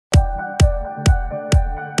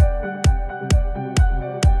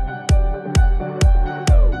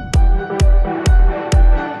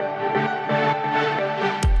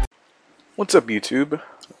What's up, YouTube?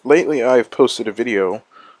 Lately I've posted a video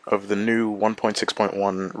of the new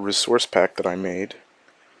 1.6.1 resource pack that I made,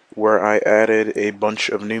 where I added a bunch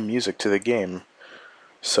of new music to the game,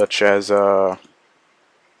 such as, what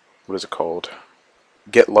is it called?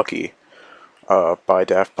 Get Lucky, by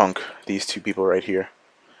Daft Punk, these two people right here.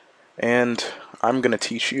 And I'm gonna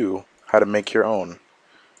teach you how to make your own.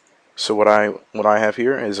 So what I have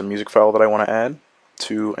here is a music file that I want to add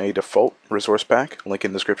to a default resource pack. Link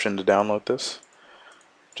in the description to download this.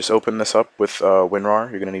 Just open this up with Winrar.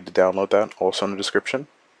 You're going to need to download that, also in the description.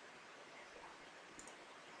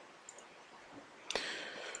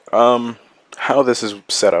 How this is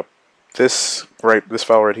set up. This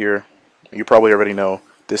file right here, you probably already know.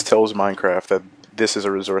 This tells Minecraft that this is a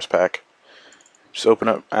resource pack. Just open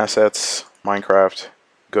up Assets, Minecraft,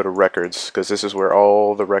 go to Records, because this is where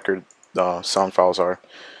all the record sound files are.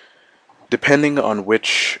 Depending on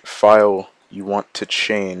which file you want to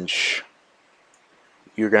change,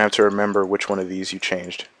 you're going to have to remember which one of these you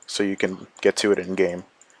changed, so you can get to it in game.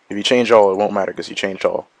 If you change all, it won't matter because you changed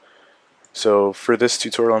all. So for this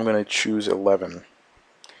tutorial, I'm going to choose 11.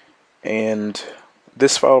 And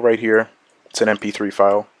this file right here, it's an MP3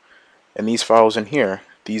 file. And these files in here,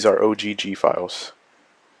 these are OGG files.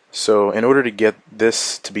 So in order to get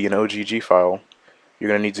this to be an OGG file, you're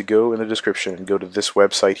going to need to go in the description and go to this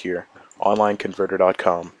website here,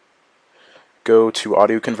 onlineconverter.com. Go to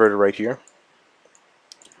Audio Converter right here,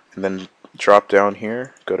 and then drop down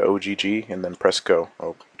here, go to OGG, and then press go.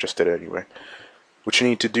 Oh, just did it anyway. What you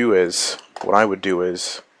need to do is, what I would do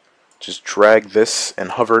is, just drag this and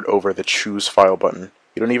hover it over the choose file button.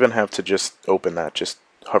 You don't even have to just open that, just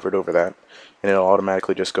hover it over that, and it'll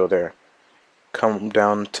automatically just go there. Come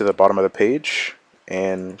down to the bottom of the page,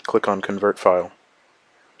 and click on convert file.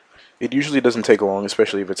 It usually doesn't take long,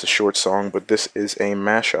 especially if it's a short song, but this is a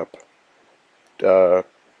mashup.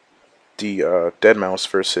 Deadmau5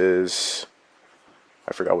 versus,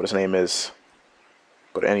 I forgot what his name is,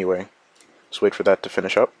 but anyway, let's wait for that to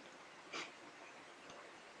finish up.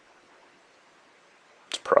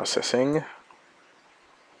 It's processing.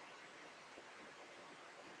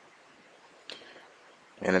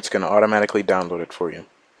 And it's going to automatically download it for you.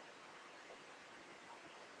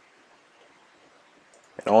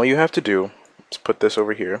 And all you have to do is put this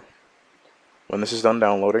over here. When this is done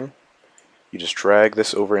downloading, you just drag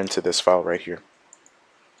this over into this file right here.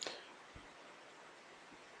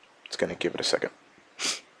 It's going to give it a second.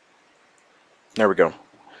 There we go.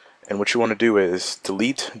 And what you want to do is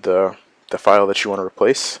delete the file that you want to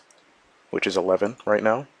replace, which is 11 right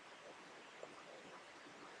now.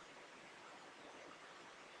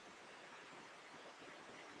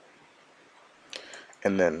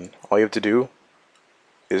 And then all you have to do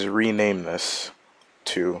is rename this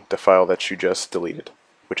to the file that you just deleted,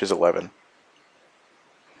 which is 11.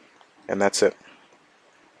 And that's it.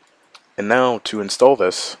 And now to install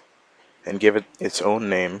this and give it its own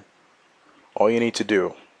name, all you need to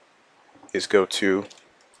do is go to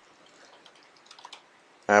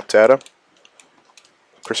appdata,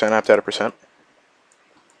 %appdata%,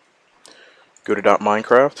 go to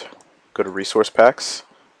 .minecraft, go to resource packs,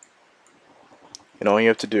 and all you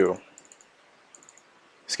have to do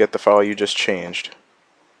is get the file you just changed.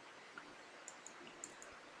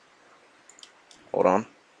 Hold on.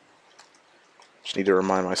 Just need to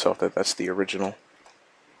remind myself that that's the original.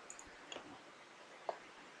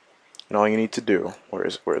 And all you need to do, where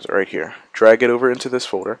is it? Right here. Drag it over into this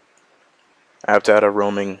folder, appdata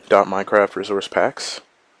roaming.minecraft resource packs,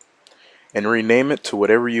 and rename it to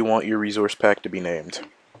whatever you want your resource pack to be named.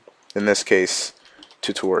 In this case,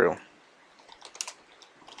 tutorial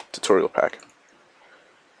pack.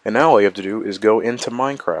 And now all you have to do is go into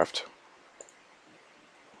Minecraft.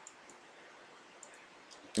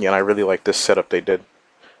 Yeah, and I really like this setup they did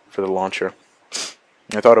for the launcher.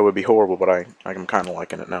 I thought it would be horrible, but I'm kind of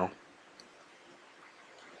liking it now.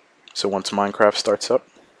 So once Minecraft starts up,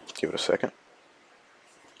 give it a second.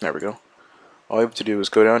 There we go. All you have to do is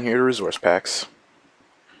go down here to resource packs,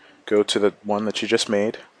 go to the one that you just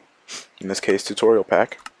made, in this case tutorial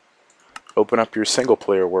pack, open up your single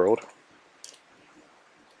player world,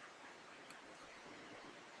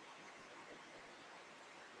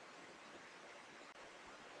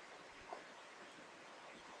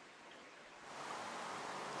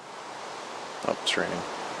 oh, it's raining.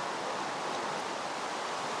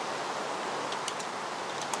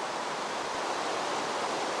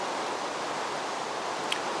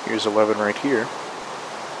 Here's 11 right here.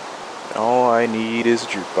 All I need is a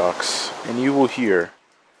jukebox, and you will hear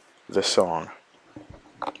the song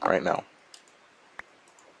right now.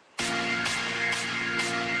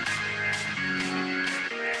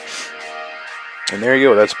 And there you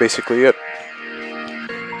go, that's basically it.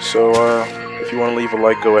 So if you want to leave a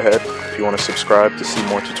like, go ahead. If you want to subscribe to see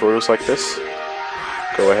more tutorials like this,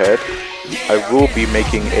 go ahead. I will be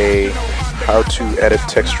making a how to edit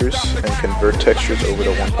textures and convert textures over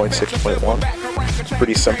to 1.6.1. It's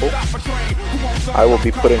pretty simple. I will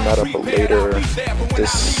be putting that up later.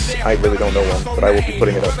 I really don't know when, but I will be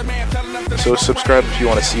putting it up. So subscribe if you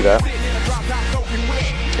want to see that.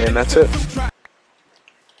 And that's it.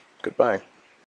 Goodbye.